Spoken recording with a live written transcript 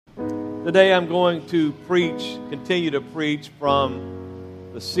Today I'm going to continue to preach from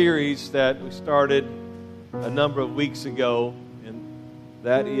the series that we started a number of weeks ago, and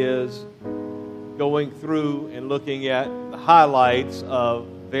that is going through and looking at the highlights of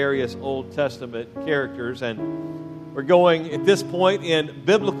various Old Testament characters. And we're going at this point in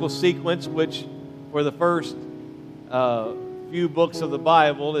biblical sequence, which for the first few books of the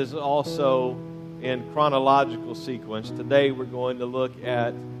Bible is also in chronological sequence. Today we're going to look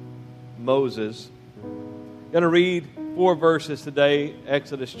at Moses. I'm going to read 4 verses today,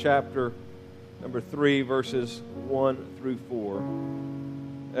 Exodus chapter number 3, verses 1 through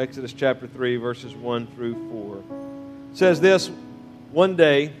 4. Exodus chapter 3, verses 1 through 4. It says this: One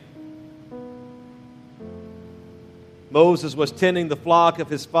day, Moses was tending the flock of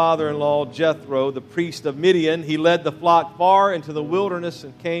his father-in-law Jethro, the priest of Midian. He led the flock far into the wilderness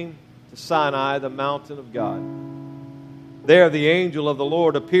and came to Sinai, the mountain of God. There the angel of the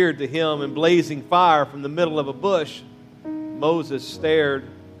Lord appeared to him in blazing fire from the middle of a bush. Moses stared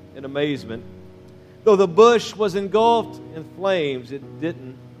in amazement. Though the bush was engulfed in flames, it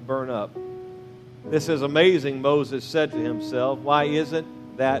didn't burn up. "This is amazing," Moses said to himself. "Why isn't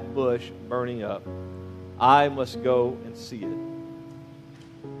that bush burning up? I must go and see it."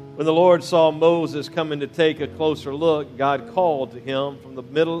 When the Lord saw Moses coming to take a closer look, God called to him from the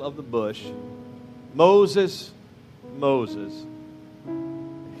middle of the bush, "Moses, Moses."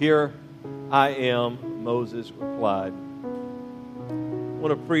 "Here I am," Moses replied. I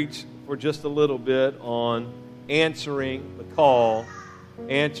want to preach for just a little bit on answering the call.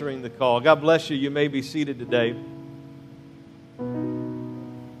 Answering the call. God bless you. You may be seated today.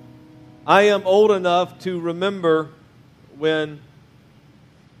 I am old enough to remember when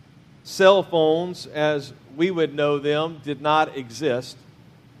cell phones, as we would know them, did not exist.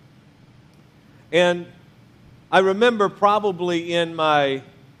 And I remember probably in my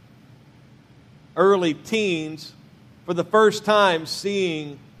early teens, for the first time,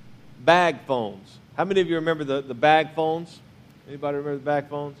 seeing bag phones. How many of you remember the bag phones? Anybody remember the bag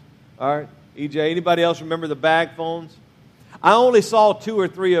phones? All right. EJ, anybody else remember the bag phones? I only saw 2 or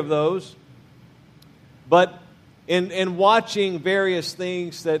 3 of those. But in watching various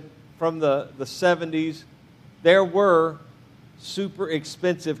things that from the 70s, there were super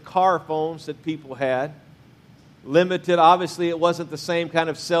expensive car phones that people had. Limited. Obviously, it wasn't the same kind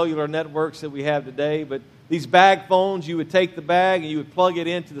of cellular networks that we have today, but these bag phones, you would take the bag and you would plug it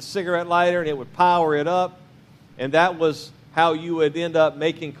into the cigarette lighter and it would power it up, and that was how you would end up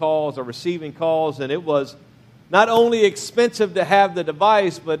making calls or receiving calls. And it was not only expensive to have the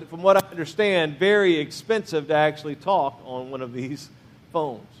device, but from what I understand, very expensive to actually talk on one of these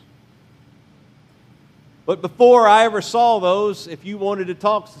phones. But before I ever saw those, if you wanted to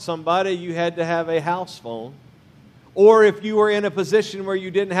talk to somebody, you had to have a house phone. Or if you were in a position where you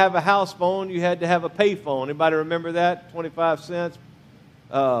didn't have a house phone, you had to have a pay phone. Anybody remember that? 25 cents.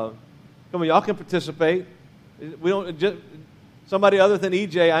 Come on, y'all can participate. We don't. Somebody other than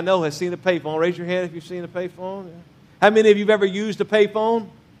EJ I know has seen a pay phone. Raise your hand if you've seen a pay phone. How many of you have ever used a pay phone?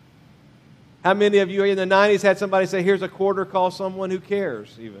 How many of you in the 90s had somebody say, "Here's a quarter, call someone who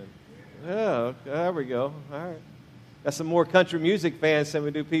cares," even? Yeah, okay, there we go. All right. Got some more country music fans than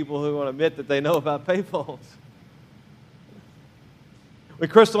we do people who want to admit that they know about pay phones. When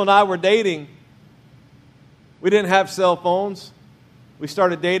Crystal and I were dating, we didn't have cell phones. We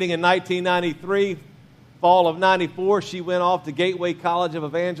started dating in 1993. Fall of 94, she went off to Gateway College of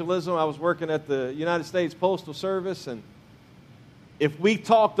Evangelism. I was working at the United States Postal Service, and if we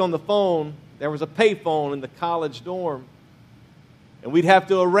talked on the phone, there was a pay phone in the college dorm, and we'd have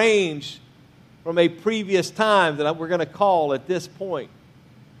to arrange from a previous time that we're going to call at this point.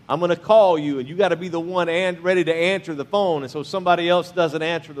 I'm going to call you, and you got to be the one ready to answer the phone, and so somebody else doesn't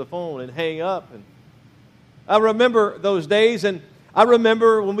answer the phone and hang up. And I remember those days, and I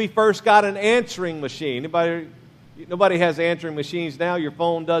remember when we first got an answering machine. Nobody has answering machines now. Your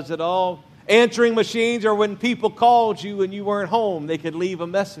phone does it all. Answering machines are when people called you and you weren't home. They could leave a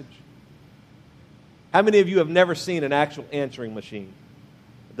message. How many of you have never seen an actual answering machine?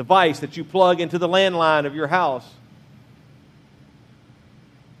 A device that you plug into the landline of your house.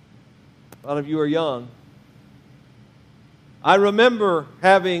 A lot of you are young. I remember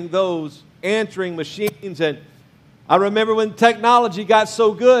having those answering machines, and I remember when technology got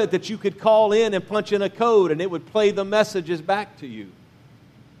so good that you could call in and punch in a code and it would play the messages back to you.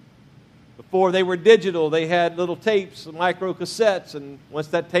 Before they were digital, they had little tapes, micro cassettes, and once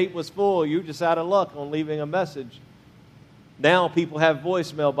that tape was full, you were just out of luck on leaving a message. Now people have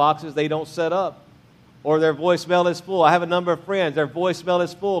voicemail boxes they don't set up, or their voicemail is full. I have a number of friends, their voicemail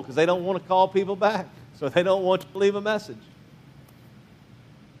is full because they don't want to call people back, so they don't want to leave a message.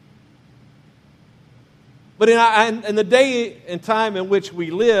 But in the day and time in which we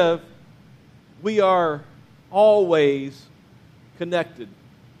live, we are always connected.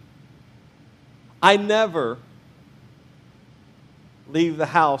 I never leave the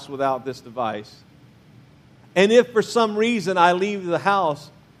house without this device. And if for some reason I leave the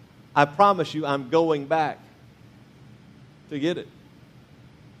house, I promise you I'm going back to get it.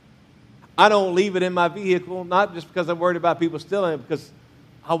 I don't leave it in my vehicle, not just because I'm worried about people stealing it, because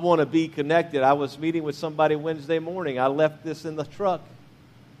I want to be connected. I was meeting with somebody Wednesday morning. I left this in the truck.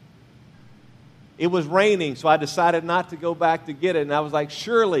 It was raining, so I decided not to go back to get it. And I was like,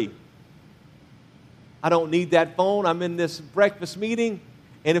 surely I don't need that phone. I'm in this breakfast meeting,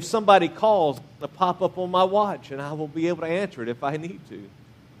 and if somebody calls, it'll pop up on my watch, and I will be able to answer it if I need to.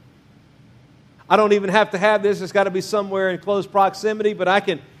 I don't even have to have this. It's got to be somewhere in close proximity, but I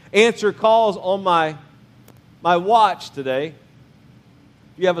can answer calls on my watch today.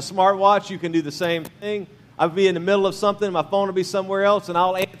 If you have a smartwatch, you can do the same thing. I'll be in the middle of something, my phone will be somewhere else, and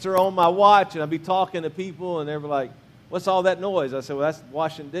I'll answer on my watch, and I'll be talking to people, and they'll be like, what's all that noise? I said, well, that's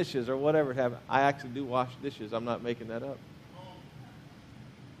washing dishes or whatever it happens. I actually do wash dishes. I'm not making that up.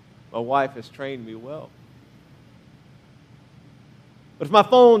 My wife has trained me well. But if my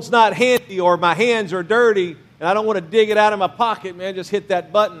phone's not handy or my hands are dirty and I don't want to dig it out of my pocket, man, just hit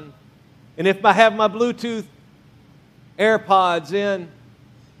that button. And if I have my Bluetooth AirPods in,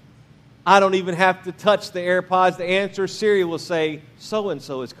 I don't even have to touch the AirPods to answer. Siri will say,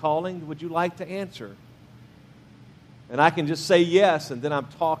 so-and-so is calling. Would you like to answer? And I can just say yes, and then I'm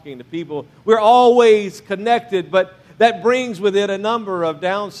talking to people. We're always connected, but that brings with it a number of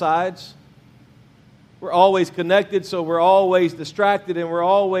downsides. We're always connected, so we're always distracted, and we're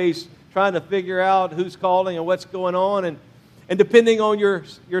always trying to figure out who's calling and what's going on. And depending on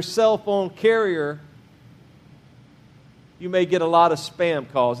your cell phone carrier, you may get a lot of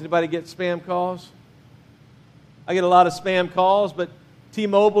spam calls. Anybody get spam calls? I get a lot of spam calls, but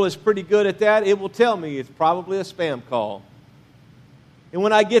T-Mobile is pretty good at that. It will tell me it's probably a spam call. And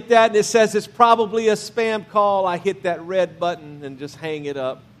when I get that and it says it's probably a spam call, I hit that red button and just hang it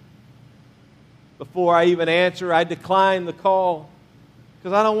up. Before I even answer, I decline the call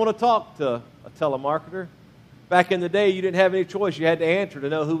because I don't want to talk to a telemarketer. Back in the day, you didn't have any choice. You had to answer to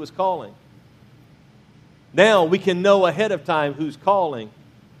know who was calling. Now we can know ahead of time who's calling.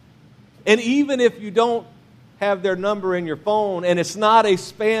 And even if you don't have their number in your phone and it's not a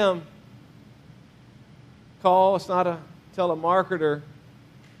spam call, it's not a telemarketer,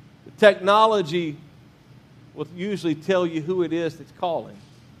 the technology will usually tell you who it is that's calling.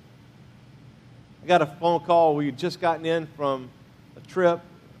 I got a phone call where you just gotten in from a trip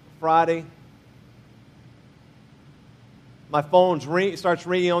Friday. My phone starts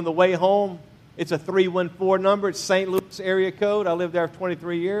ringing on the way home. It's a 314 number. It's St. Louis area code. I lived there for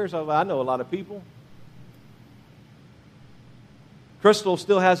 23 years. I know a lot of people. Crystal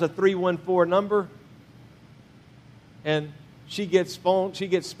still has a 314 number. And she gets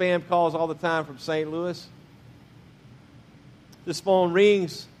spam calls all the time from St. Louis. This phone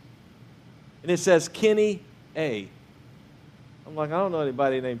rings, and it says Kenny A. I'm like, I don't know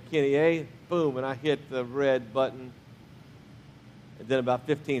anybody named Kenny A. Boom, and I hit the red button. And then about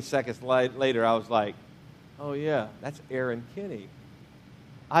 15 seconds later, I was like, oh, yeah, that's Aaron Kenny.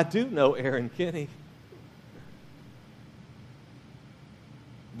 I do know Aaron Kenny.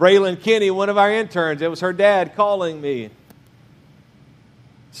 Braylon Kenny, one of our interns, it was her dad calling me.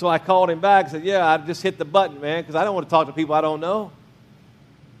 So I called him back and said, yeah, I just hit the button, man, because I don't want to talk to people I don't know.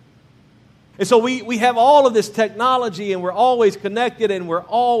 And so we have all of this technology, and we're always connected, and we're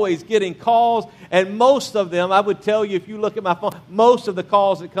always getting calls. And most of them, I would tell you, if you look at my phone, most of the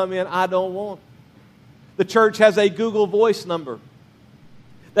calls that come in, I don't want. The church has a Google Voice number.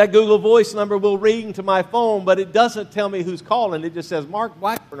 That Google Voice number will ring to my phone, but it doesn't tell me who's calling. It just says Mark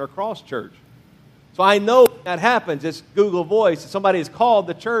Blackburn or Cross Church. So I know that happens. It's Google Voice. Somebody has called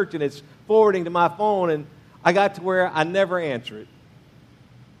the church, and it's forwarding to my phone, and I got to where I never answer it.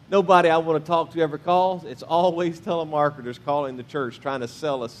 Nobody I want to talk to ever calls. It's always telemarketers calling the church, trying to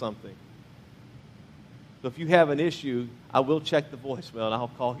sell us something. So if you have an issue, I will check the voicemail, and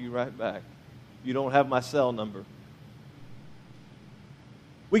I'll call you right back. You don't have my cell number.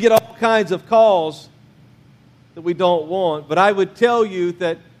 We get all kinds of calls that we don't want, but I would tell you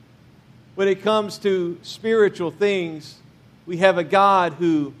that when it comes to spiritual things, we have a God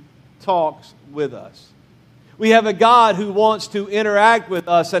who talks with us. We have a God who wants to interact with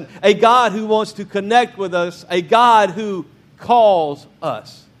us, and a God who wants to connect with us, a God who calls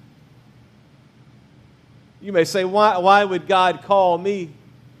us. You may say, why would God call me?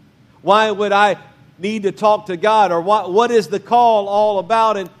 Why would I need to talk to God? Or what is the call all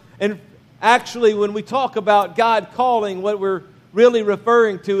about? And Actually, when we talk about God calling, what we're really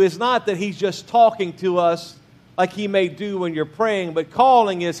referring to is not that He's just talking to us like He may do when you're praying, but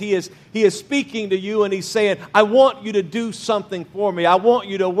calling is He is speaking to you and He's saying, I want you to do something for me. I want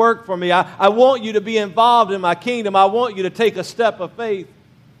you to work for me. I want you to be involved in my kingdom. I want you to take a step of faith.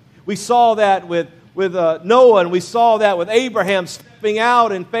 We saw that with Noah, and we saw that with Abraham stepping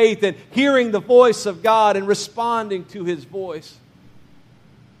out in faith and hearing the voice of God and responding to His voice.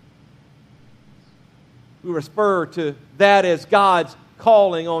 We refer to that as God's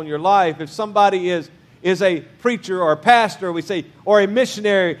calling on your life. If somebody is a preacher or a pastor, we say, or a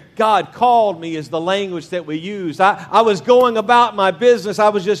missionary, God called me is the language that we use. I was going about my business. I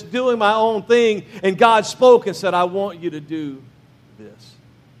was just doing my own thing, and God spoke and said, I want you to do this.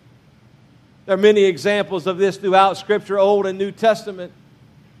 There are many examples of this throughout Scripture, Old and New Testament.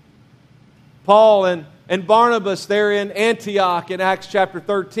 Paul and Barnabas, they're in Antioch in Acts chapter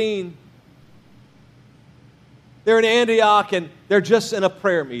 13. They're in Antioch and they're just in a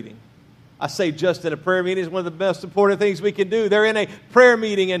prayer meeting. I say just in a prayer meeting is one of the most important things we can do. They're in a prayer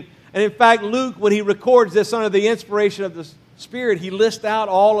meeting. And in fact, Luke, when he records this under the inspiration of the Spirit, he lists out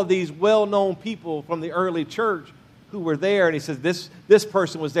all of these well-known people from the early church who were there. And he says, this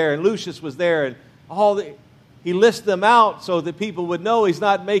person was there and Lucius was there. And he lists them out so that people would know he's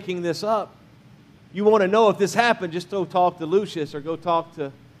not making this up. You want to know if this happened, just go talk to Lucius or go talk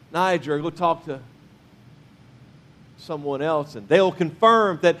to Niger or go talk to someone else, and they'll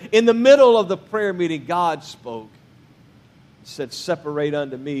confirm that in the middle of the prayer meeting, God spoke. He said, separate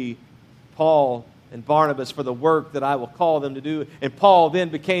unto me Paul and Barnabas for the work that I will call them to do. And Paul then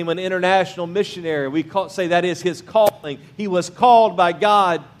became an international missionary. We say that is his calling. He was called by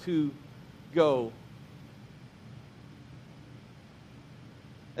God to go.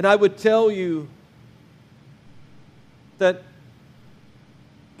 And I would tell you that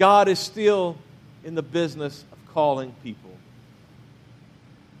God is still in the business calling people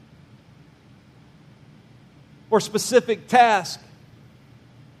for specific tasks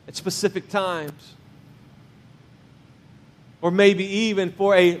at specific times, or maybe even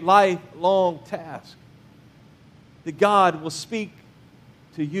for a lifelong task, that God will speak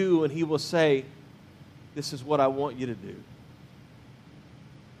to you and He will say, this is what I want you to do.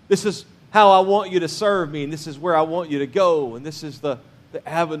 This is how I want you to serve me, and this is where I want you to go, and this is the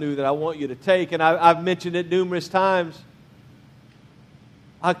avenue that I want you to take. And I've mentioned it numerous times.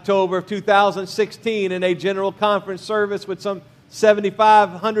 October of 2016, in a general conference service with some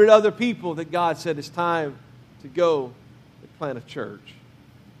 7,500 other people, that God said it's time to go and plant a church.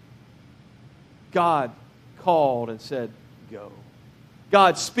 God called and said, go.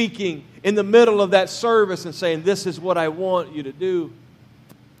 God speaking in the middle of that service and saying, this is what I want you to do.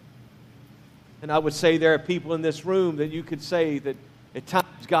 And I would say there are people in this room that you could say that at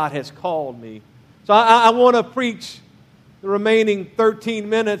times God has called me. So I want to preach the remaining 13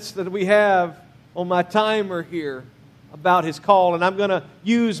 minutes that we have on my timer here about His call. And I'm going to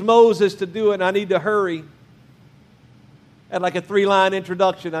use Moses to do it, and I need to hurry. I had like a 3-line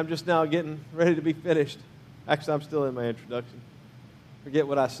introduction. I'm just now getting ready to be finished. Actually, I'm still in my introduction. Forget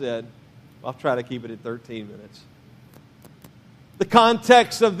what I said. I'll try to keep it at 13 minutes. The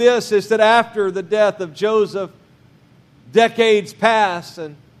context of this is that after the death of Joseph, decades passed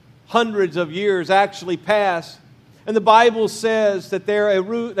and hundreds of years actually passed. And the Bible says that there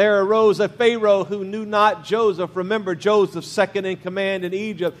arose a Pharaoh who knew not Joseph. Remember, Joseph's second in command in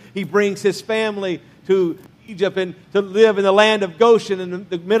Egypt. He brings his family to Egypt and to live in the land of Goshen in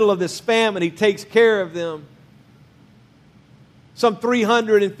the middle of this famine. He takes care of them. Some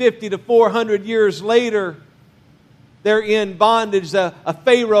 350 to 400 years later, they're in bondage. A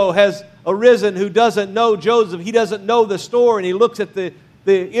Pharaoh has arisen who doesn't know Joseph. He doesn't know the story. And he looks at the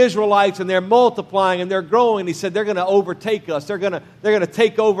Israelites, and they're multiplying and they're growing. He said, they're going to overtake us. They're going to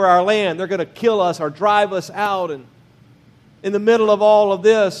take over our land. They're going to kill us or drive us out. And in the middle of all of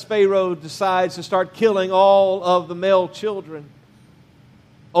this, Pharaoh decides to start killing all of the male children.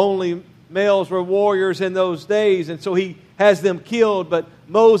 Only males were warriors in those days, and so he has them killed. But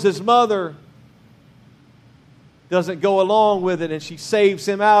Moses' mother doesn't go along with it, and she saves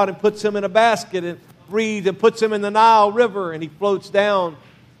him out and puts him in a basket and breathes and puts him in the Nile River, and he floats down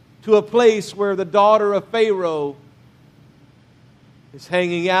to a place where the daughter of Pharaoh is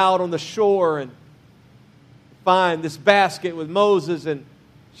hanging out on the shore and find this basket with Moses, and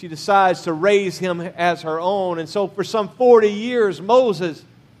she decides to raise him as her own. And so for some 40 years, Moses,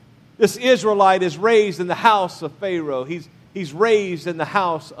 this Israelite, is raised in the house of Pharaoh. He's raised in the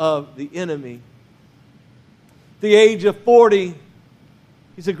house of the enemy. At the age of 40,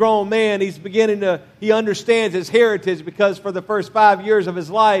 He's a grown man. He understands his heritage because for the first 5 years of his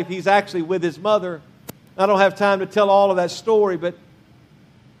life, he's actually with his mother. I don't have time to tell all of that story, but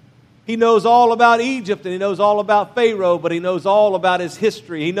he knows all about Egypt and he knows all about Pharaoh, but he knows all about his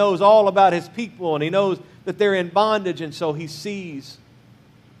history. He knows all about his people and he knows that they're in bondage, and so he sees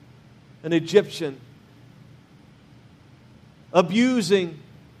an Egyptian abusing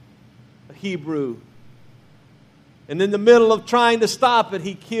a Hebrew. And in the middle of trying to stop it,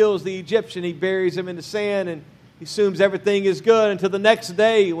 he kills the Egyptian. He buries him in the sand and he assumes everything is good until the next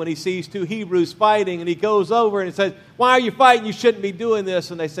day when he sees two Hebrews fighting, and he goes over and he says, "Why are you fighting? You shouldn't be doing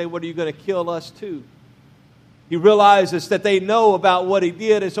this." And they say, "What, are you going to kill us too?" He realizes that they know about what he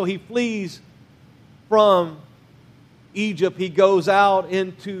did, and so he flees from Egypt. He goes out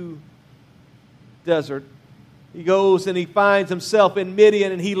into desert. He goes and he finds himself in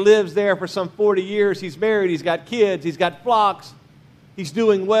Midian, and he lives there for some 40 years. He's married, he's got kids, he's got flocks. He's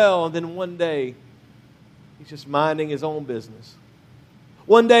doing well, and then one day, he's just minding his own business.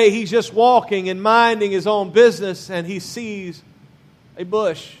 One day he's just walking and minding his own business, and he sees a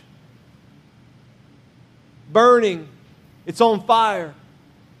bush burning. It's on fire.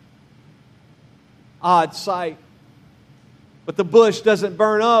 Odd sight. But the bush doesn't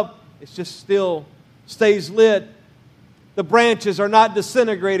burn up. It's just still stays lit. The branches are not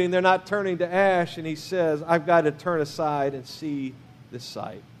disintegrating. They're not turning to ash. And he says, "I've got to turn aside and see this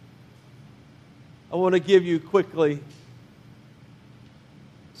sight." I want to give you quickly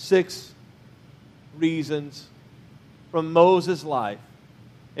 6 reasons from Moses' life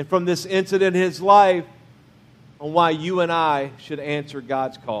and from this incident in his life on why you and I should answer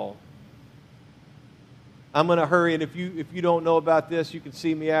God's call. I'm going to hurry, and if you don't know about this, you can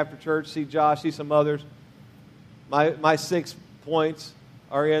see me after church, see Josh, see some others. My 6 points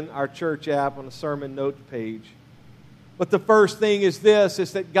are in our church app on the sermon notes page. But the first thing is this,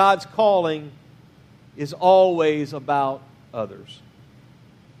 is that God's calling is always about others.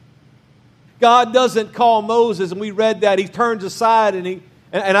 God doesn't call Moses, and we read that. He turns aside, and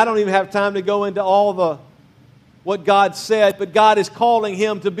I don't even have time to go into all what God said, but God is calling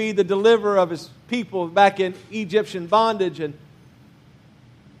him to be the deliverer of his people back in Egyptian bondage. And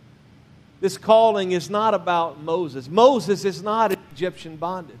this calling is not about Moses. Moses is not in Egyptian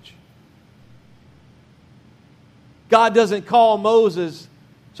bondage. God doesn't call Moses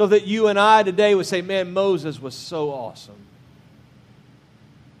so that you and I today would say, "Man, Moses was so awesome."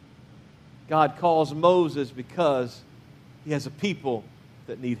 God calls Moses because he has a people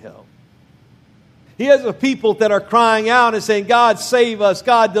that need help. He has a people that are crying out and saying, "God, save us.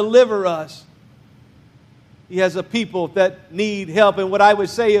 God, deliver us." He has a people that need help. And what I would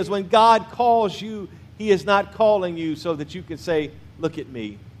say is when God calls you, he is not calling you so that you can say, "Look at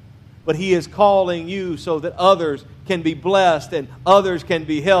me." But he is calling you so that others can be blessed and others can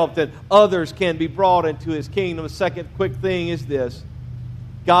be helped and others can be brought into his kingdom. The second quick thing is this.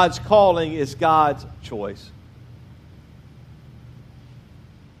 God's calling is God's choice.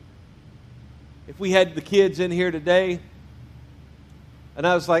 If we had the kids in here today, and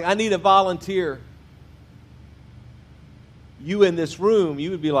I was like, "I need a volunteer," you in this room,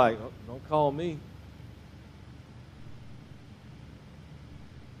 you would be like, "Oh, don't call me."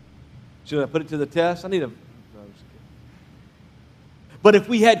 Should I put it to the test? I need a... No, I'm just kidding. But if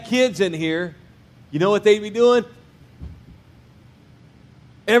we had kids in here, you know what they'd be doing?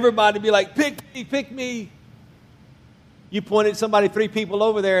 Everybody would be like, "Pick me, pick me." You pointed somebody, 3 people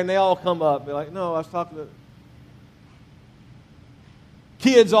over there, and they all come up. Be like, "No, I was talking to..."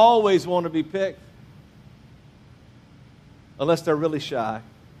 Kids always want to be picked. Unless they're really shy.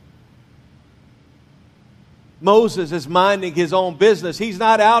 Moses is minding his own business. He's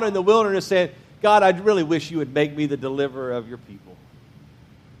not out in the wilderness saying, "God, I really wish you would make me the deliverer of your people."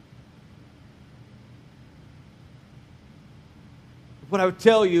 What I would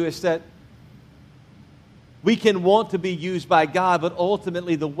tell you is that we can want to be used by God, but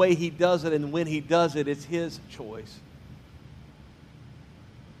ultimately the way he does it and when he does it, it's his choice.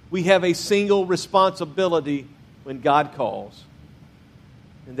 We have a single responsibility when God calls,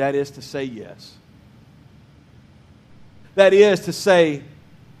 and that is to say yes. That is to say,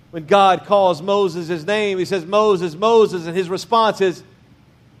 when God calls Moses his name, he says, "Moses, Moses," and his response is,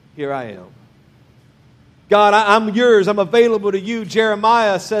 "Here I am." God, I'm yours. I'm available to you.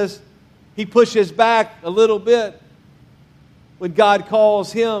 Jeremiah says he pushes back a little bit when God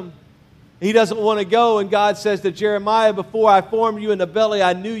calls him. He doesn't want to go, and God says to Jeremiah, "Before I formed you in the belly,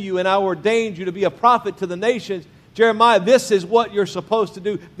 I knew you, and I ordained you to be a prophet to the nations." Jeremiah, this is what you're supposed to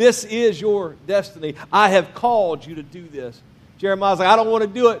do. This is your destiny. I have called you to do this. Jeremiah's like, "I don't want to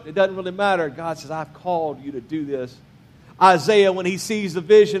do it. It doesn't really matter." God says, "I've called you to do this. Isaiah when he sees the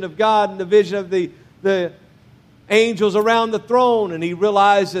vision of God and the vision of the angels around the throne, and he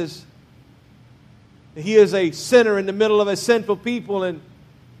realizes that he is a sinner in the middle of a sinful people, and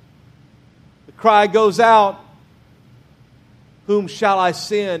the cry goes out, "Whom shall I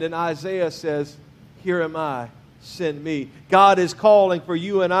send?" And Isaiah says, "Here am I, send me." God is calling for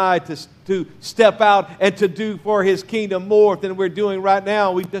you and I to step out and to do for His kingdom more than we're doing right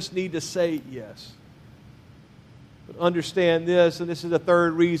now. We just need to say yes. But understand this, and this is the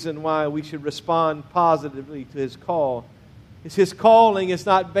third reason why we should respond positively to His call. Is His calling is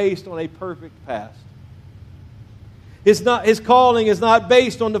not based on a perfect past. His calling is not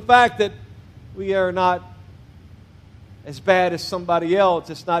based on the fact that we are not as bad as somebody else.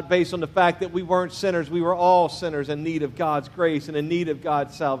 It's not based on the fact that we weren't sinners. We were all sinners in need of God's grace and in need of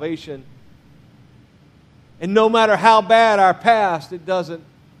God's salvation. And no matter how bad our past, it doesn't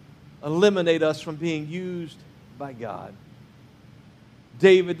eliminate us from being used by God.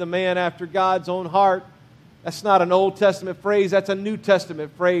 David, the man after God's own heart, that's not an Old Testament phrase, that's a New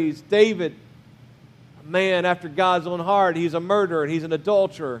Testament phrase. David, a man after God's own heart, he's a murderer, he's an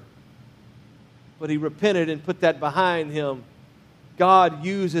adulterer. But he repented and put that behind him. God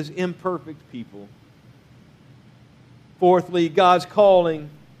uses imperfect people. Fourthly, God's calling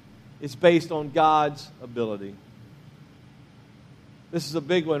is based on God's ability. This is a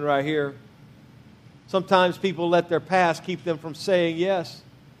big one right here. Sometimes people let their past keep them from saying yes.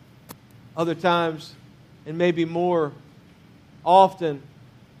 Other times, and maybe more often,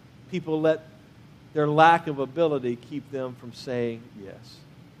 people let their lack of ability keep them from saying yes.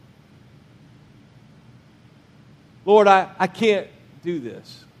 Lord, I can't do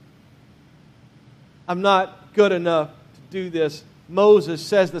this. I'm not good enough to do this. Moses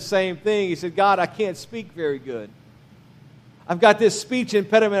says the same thing. He said, God, I can't speak very good. I've got this speech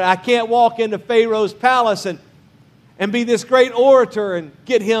impediment. I can't walk into Pharaoh's palace and be this great orator and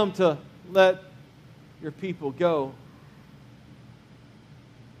get him to let your people go.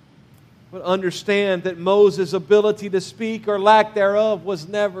 But understand that Moses' ability to speak or lack thereof was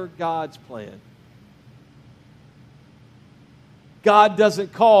never God's plan. God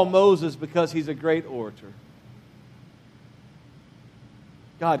doesn't call Moses because he's a great orator.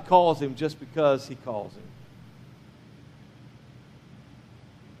 God calls him just because He calls him.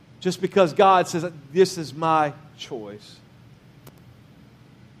 Just because God says, this is my choice.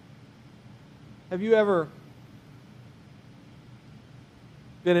 Have you ever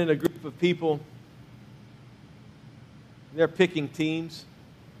been in a group of people, they're picking teams?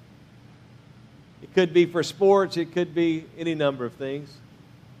 It could be for sports, it could be any number of things.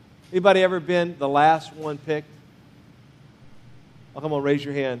 Anybody ever been the last one picked? Oh, come on, raise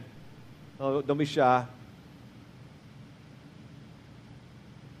your hand. Oh, don't be shy.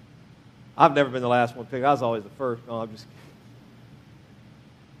 I've never been the last one picked. I was always the first. No, I'm just kidding.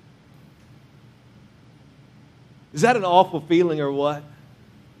 Is that an awful feeling or what?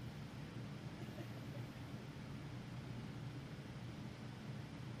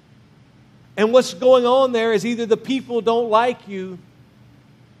 And what's going on there is either the people don't like you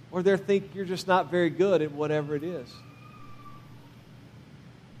or they think you're just not very good at whatever it is.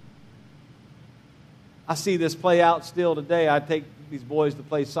 I see this play out still today. I take these boys to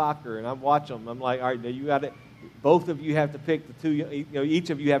play soccer and I watch them. I'm like, all right, now you got it. Both of you have to pick the two, each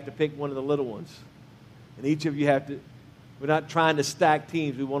of you have to pick one of the little ones. And each of you have to, we're not trying to stack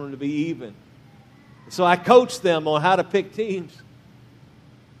teams. We want them to be even. So I coach them on how to pick teams.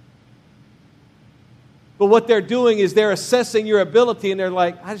 But what they're doing is they're assessing your ability and they're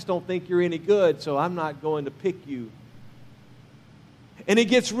like, I just don't think you're any good, so I'm not going to pick you. And it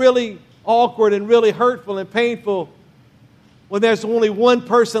gets really awkward and really hurtful and painful when there's only one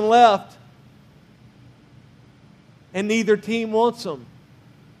person left and neither team wants them.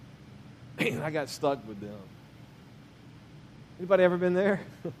 Man, I got stuck with them. Anybody ever been there?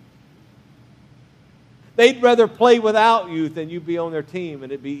 They'd rather play without you than you be on their team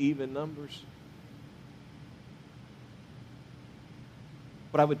and it'd be even numbers.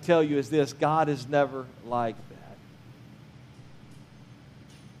 What I would tell you is this: God is never like that.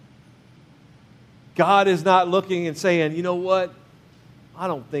 God is not looking and saying, you know what? I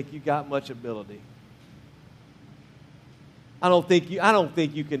don't think you got much ability. I don't think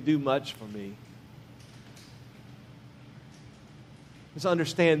you can do much for me. Just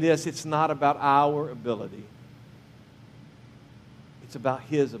understand this, it's not about our ability. It's about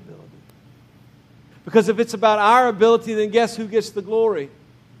His ability. Because if it's about our ability, then guess who gets the glory?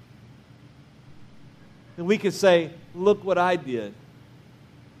 And we can say, look what I did.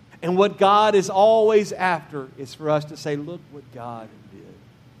 And what God is always after is for us to say, look what God did.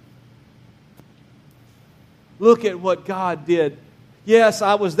 Look at what God did. Yes,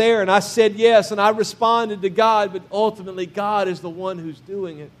 I was there and I said yes and I responded to God, but ultimately God is the one who's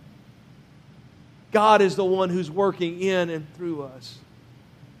doing it. God is the one who's working in and through us.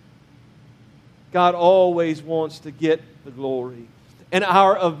 God always wants to get the glory. And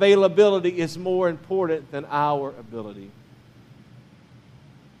our availability is more important than our ability.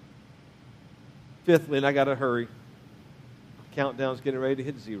 Fifthly, and I got to hurry. Countdown's getting ready to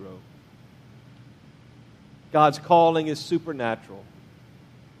hit 0. God's calling is supernatural.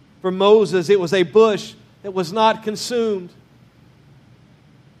 For Moses, it was a bush that was not consumed.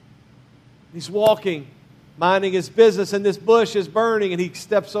 He's walking, minding his business, and this bush is burning, and he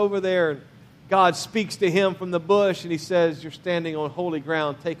steps over there, and God speaks to him from the bush, and he says, you're standing on holy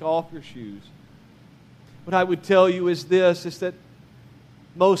ground, take off your shoes. What I would tell you is this, is that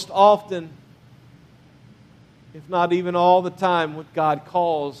most often, if not even all the time, when God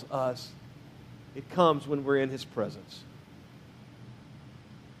calls us, it comes when we're in His presence.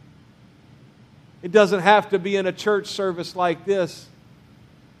 It doesn't have to be in a church service like this,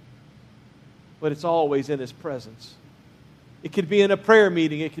 but it's always in His presence. It could be in a prayer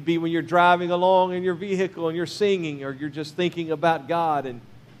meeting. It could be when you're driving along in your vehicle and you're singing or you're just thinking about God and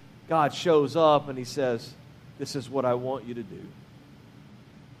God shows up and He says, this is what I want you to do.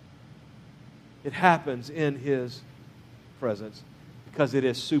 It happens in His presence because it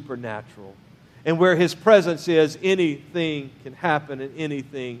is supernatural. And where His presence is, anything can happen and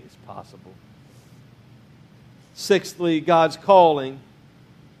anything is possible. Sixthly, God's calling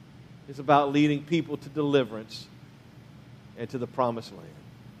is about leading people to deliverance and to the promised land.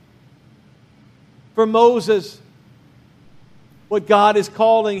 For Moses, what God is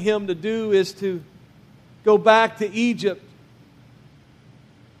calling him to do is to go back to Egypt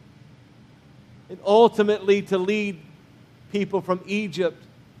and ultimately to lead people from Egypt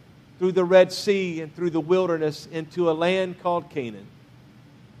through the Red Sea and through the wilderness into a land called Canaan.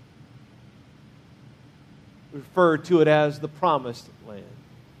 We refer to it as the promised land.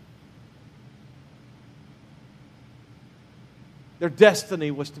 Their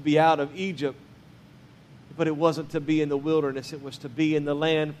destiny was to be out of Egypt, but it wasn't to be in the wilderness. It was to be in the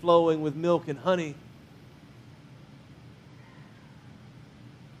land flowing with milk and honey.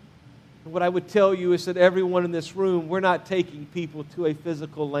 And what I would tell you is that everyone in this room, we're not taking people to a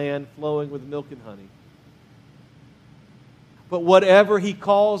physical land flowing with milk and honey. But whatever He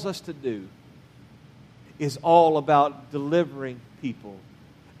calls us to do is all about delivering people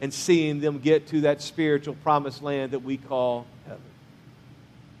and seeing them get to that spiritual promised land that we call heaven.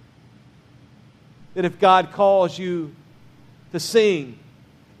 That if God calls you to sing,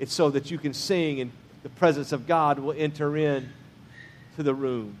 it's so that you can sing and the presence of God will enter in to the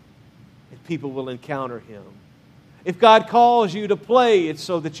room and people will encounter Him. If God calls you to play, it's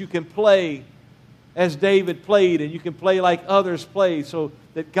so that you can play as David played and you can play like others play so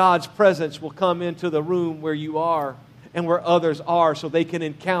that God's presence will come into the room where you are and where others are so they can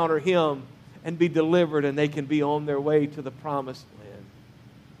encounter Him and be delivered and they can be on their way to the promised land.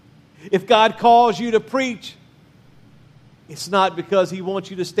 If God calls you to preach, it's not because He wants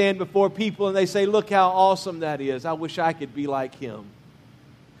you to stand before people and they say, look how awesome that is. I wish I could be like him.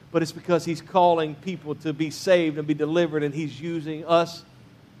 But it's because He's calling people to be saved and be delivered, and He's using us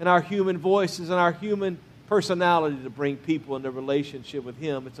and our human voices and our human personality to bring people into relationship with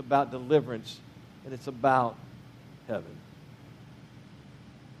Him. It's about deliverance and it's about heaven.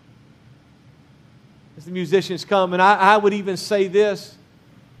 As the musicians come, and I would even say this,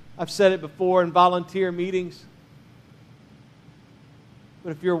 I've said it before in volunteer meetings,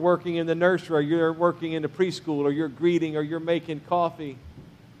 but if you're working in the nursery or you're working in the preschool or you're greeting or you're making coffee,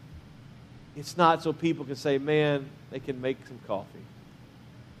 it's not so people can say, man, they can make some coffee.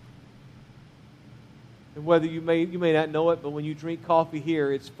 And whether you may not know it, but when you drink coffee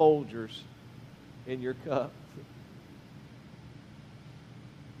here, it's Folgers in your cup.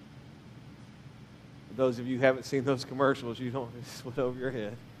 For those of you who haven't seen those commercials, you don't, it's went over your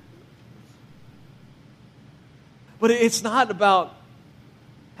head. But it's not about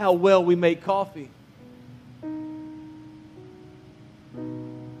how well we make coffee.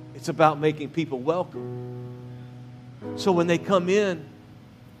 It's about making people welcome. So when they come in,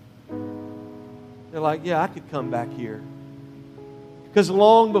 they're like, yeah, I could come back here. Because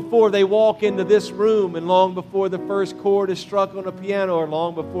long before they walk into this room and long before the first chord is struck on a piano or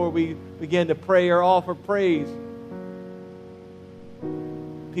long before we begin to pray or offer praise,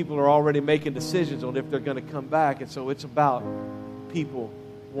 people are already making decisions on if they're going to come back. And so it's about people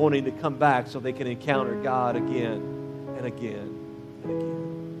wanting to come back so they can encounter God again and again and again.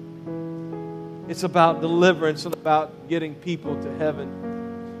 It's about deliverance and about getting people to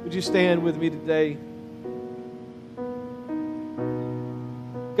heaven. Would you stand with me today?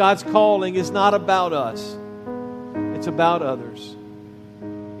 God's calling is not about us. It's about others.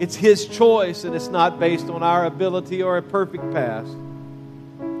 It's His choice, and it's not based on our ability or a perfect past.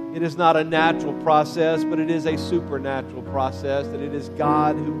 It is not a natural process, but it is a supernatural process, that it is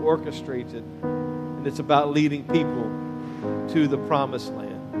God who orchestrates it. And it's about leading people to the promised land.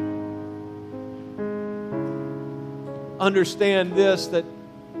 Understand this, that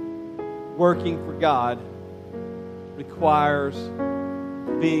working for God requires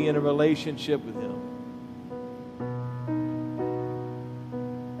being in a relationship with Him.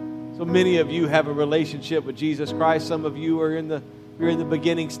 So many of you have a relationship with Jesus Christ. Some of you are in the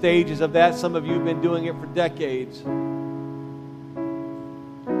beginning stages of that. Some of you have been doing it for decades.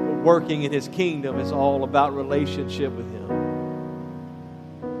 But working in His kingdom is all about relationship with Him.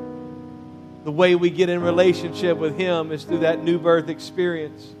 The way we get in relationship with Him is through that new birth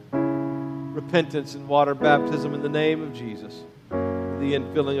experience. Repentance and water baptism in the name of Jesus. The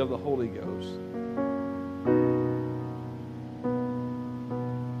infilling of the Holy Ghost.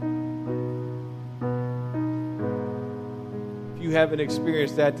 If you haven't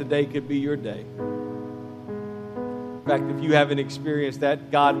experienced that, today could be your day. In fact, if you haven't experienced that,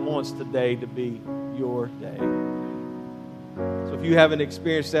 God wants today to be your day. So if you haven't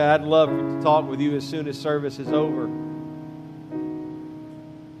experienced that, I'd love to talk with you as soon as service is over.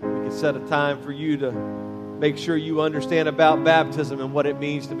 We can set a time for you to make sure you understand about baptism and what it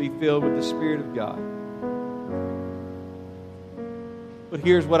means to be filled with the Spirit of God. But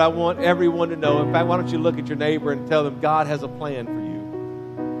here's what I want everyone to know. In fact, why don't you look at your neighbor and tell them God has a plan for you.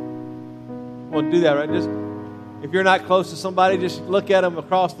 Well, do that, right? Just, if you're not close to somebody, just look at them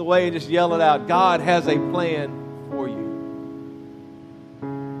across the way and just yell it out. God has a plan for you.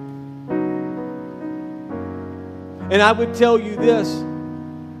 And I would tell you this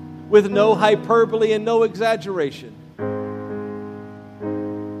with no hyperbole and no exaggeration,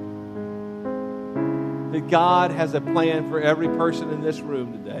 that God has a plan for every person in this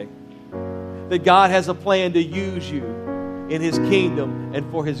room today. That God has a plan to use you in His kingdom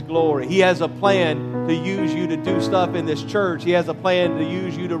and for His glory. He has a plan to use you to do stuff in this church. He has a plan to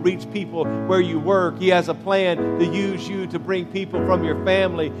use you to reach people where you work. He has a plan to use you to bring people from your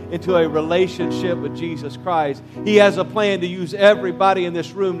family into a relationship with Jesus Christ. He has a plan to use everybody in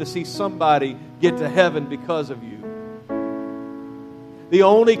this room to see somebody get to heaven because of you. The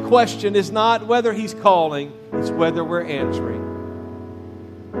only question is not whether He's calling, it's whether we're answering.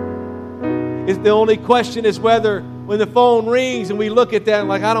 The only question is whether when the phone rings and we look at that and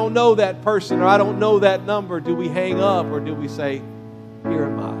like, I don't know that person or I don't know that number, do we hang up or do we say, here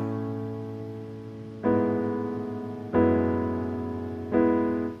am I?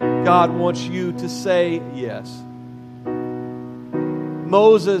 God wants you to say yes.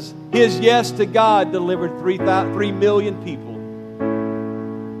 Moses, his yes to God delivered 3 million people.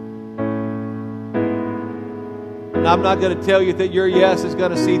 And I'm not going to tell you that your yes is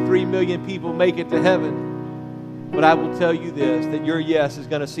going to see 3 million people make it to heaven. But I will tell you this, that your yes is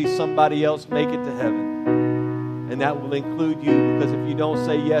going to see somebody else make it to heaven. And that will include you, because if you don't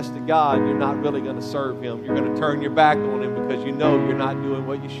say yes to God, you're not really going to serve Him. You're going to turn your back on Him because you know you're not doing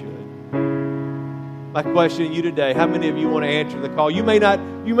what you should. My question to you today, how many of you want to answer the call? You may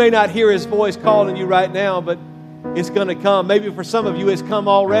not hear His voice calling you right now, but it's going to come. Maybe for some of you it's come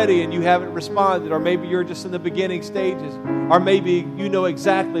already and you haven't responded, or maybe you're just in the beginning stages, or maybe you know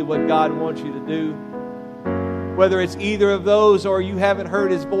exactly what God wants you to do. Whether it's either of those or you haven't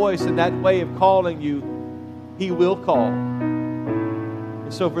heard His voice in that way of calling you, He will call.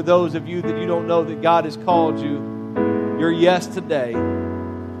 And so for those of you that you don't know that God has called you, your yes today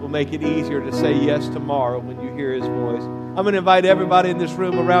will make it easier to say yes tomorrow when you hear His voice. I'm going to invite everybody in this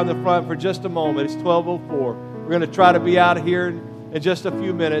room around the front for just a moment. It's 12:04. We're going to try to be out of here in just a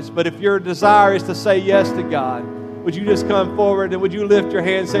few minutes. But if your desire is to say yes to God, would you just come forward and would you lift your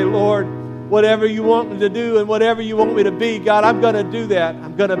hand and say, Lord, whatever you want me to do and whatever you want me to be, God, I'm going to do that.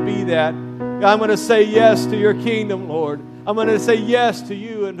 I'm going to be that. God, I'm going to say yes to your kingdom, Lord. I'm going to say yes to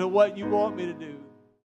you and to what you want me to do.